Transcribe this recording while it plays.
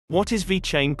What is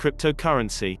VeChain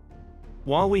cryptocurrency?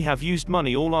 While we have used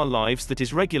money all our lives that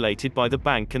is regulated by the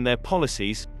bank and their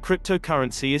policies,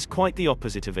 cryptocurrency is quite the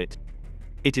opposite of it.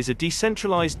 It is a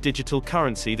decentralized digital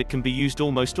currency that can be used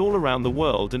almost all around the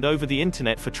world and over the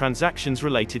internet for transactions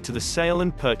related to the sale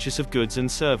and purchase of goods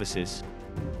and services.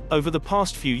 Over the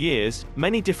past few years,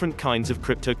 many different kinds of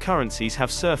cryptocurrencies have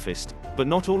surfaced, but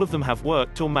not all of them have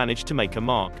worked or managed to make a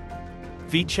mark.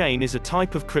 VeChain is a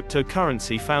type of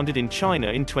cryptocurrency founded in China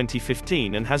in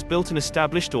 2015 and has built an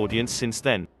established audience since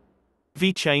then.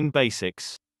 VeChain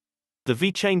Basics. The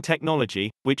VeChain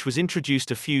technology, which was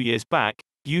introduced a few years back,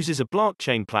 uses a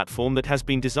blockchain platform that has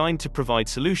been designed to provide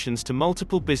solutions to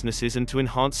multiple businesses and to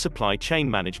enhance supply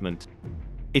chain management.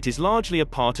 It is largely a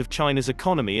part of China's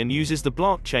economy and uses the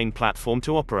blockchain platform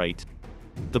to operate.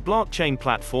 The blockchain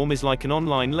platform is like an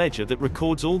online ledger that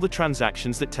records all the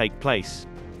transactions that take place.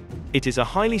 It is a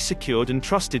highly secured and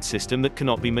trusted system that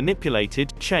cannot be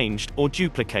manipulated, changed, or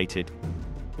duplicated.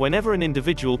 Whenever an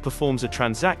individual performs a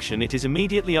transaction, it is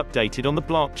immediately updated on the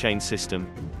blockchain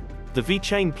system. The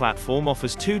VeChain platform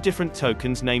offers two different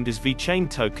tokens named as VeChain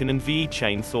Token and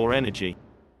VeChainThor Energy.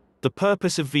 The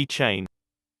purpose of VeChain.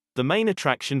 The main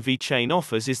attraction VeChain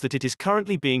offers is that it is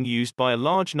currently being used by a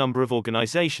large number of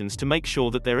organizations to make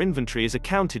sure that their inventory is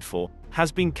accounted for,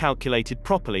 has been calculated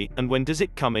properly, and when does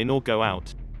it come in or go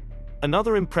out.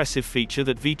 Another impressive feature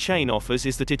that VeChain offers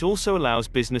is that it also allows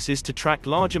businesses to track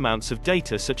large amounts of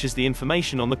data such as the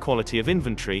information on the quality of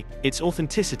inventory, its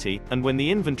authenticity, and when the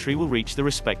inventory will reach the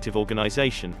respective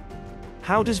organization.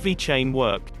 How does VeChain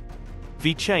work?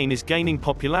 VeChain is gaining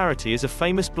popularity as a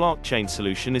famous blockchain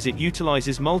solution as it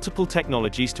utilizes multiple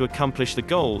technologies to accomplish the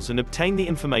goals and obtain the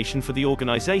information for the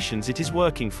organizations it is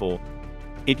working for.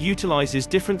 It utilizes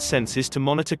different sensors to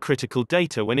monitor critical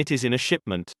data when it is in a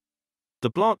shipment. The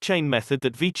blockchain method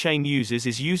that VeChain uses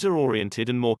is user-oriented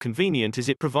and more convenient as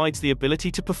it provides the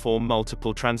ability to perform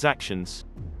multiple transactions.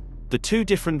 The two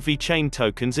different VeChain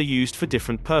tokens are used for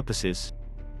different purposes.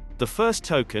 The first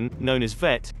token, known as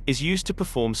VET, is used to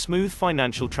perform smooth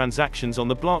financial transactions on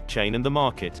the blockchain and the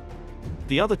market.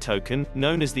 The other token,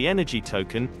 known as the Energy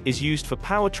token, is used for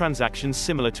power transactions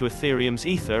similar to Ethereum's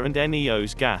Ether and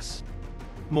NEO's gas.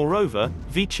 Moreover,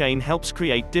 VeChain helps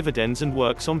create dividends and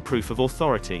works on proof of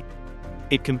authority.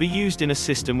 It can be used in a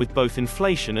system with both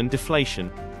inflation and deflation.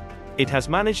 It has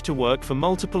managed to work for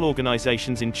multiple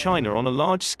organizations in China on a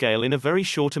large scale in a very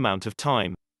short amount of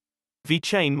time.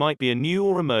 VeChain might be a new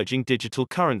or emerging digital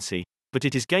currency, but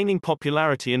it is gaining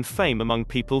popularity and fame among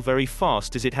people very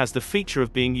fast as it has the feature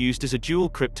of being used as a dual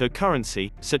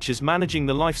cryptocurrency, such as managing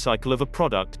the lifecycle of a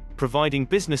product, providing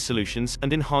business solutions,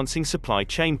 and enhancing supply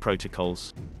chain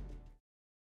protocols.